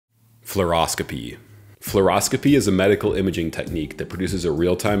Fluoroscopy. Fluoroscopy is a medical imaging technique that produces a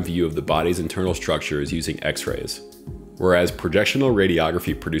real-time view of the body's internal structures using X-rays. Whereas projectional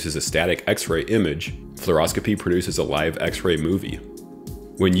radiography produces a static X-ray image, fluoroscopy produces a live X-ray movie.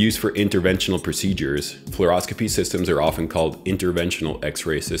 When used for interventional procedures, fluoroscopy systems are often called interventional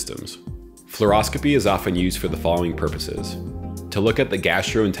X-ray systems. Fluoroscopy is often used for the following purposes: to look at the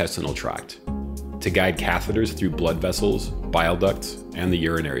gastrointestinal tract, to guide catheters through blood vessels, bile ducts, and the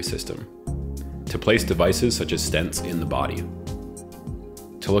urinary system, to place devices such as stents in the body,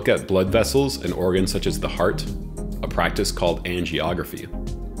 to look at blood vessels and organs such as the heart, a practice called angiography,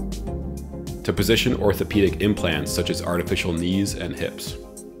 to position orthopedic implants such as artificial knees and hips.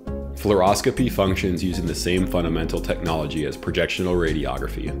 Fluoroscopy functions using the same fundamental technology as projectional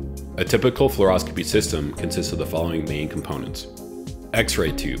radiography. A typical fluoroscopy system consists of the following main components.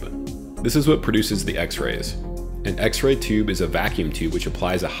 X-ray tube. This is what produces the X-rays. An X-ray tube is a vacuum tube which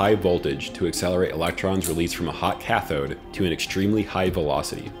applies a high voltage to accelerate electrons released from a hot cathode to an extremely high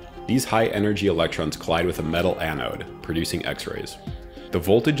velocity. These high energy electrons collide with a metal anode, producing X-rays. The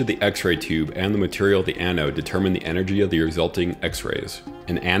voltage of the X-ray tube and the material of the anode determine the energy of the resulting X-rays.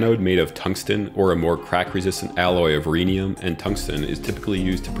 An anode made of tungsten or a more crack-resistant alloy of rhenium and tungsten is typically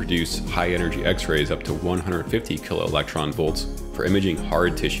used to produce high-energy X-rays up to 150 kiloelectron volts for imaging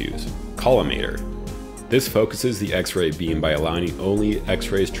hard tissues. Collimator. This focuses the X-ray beam by allowing only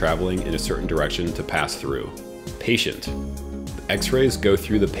X-rays traveling in a certain direction to pass through. Patient. The X-rays go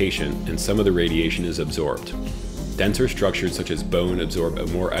through the patient and some of the radiation is absorbed. Denser structures such as bone absorb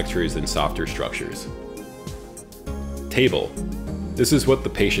more X-rays than softer structures. Table. This is what the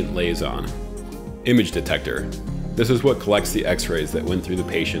patient lays on. Image detector. This is what collects the X-rays that went through the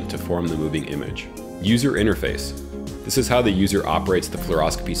patient to form the moving image. User interface. This is how the user operates the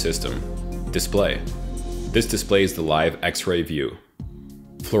fluoroscopy system. Display. This displays the live X-ray view.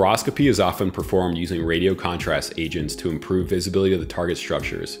 Fluoroscopy is often performed using radio contrast agents to improve visibility of the target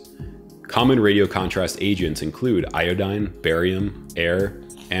structures. Common radio contrast agents include iodine, barium, air,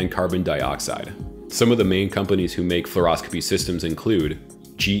 and carbon dioxide. Some of the main companies who make fluoroscopy systems include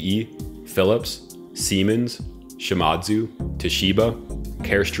GE, Philips, Siemens, Shimadzu, Toshiba,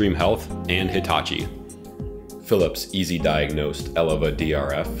 Carestream Health, and Hitachi. Philips Easy Diagnosed Eleva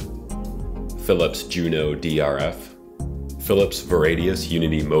DRF, Philips Juno DRF, Philips Varadius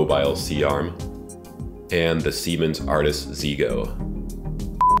Unity Mobile C-Arm, and the Siemens Artis Zigo.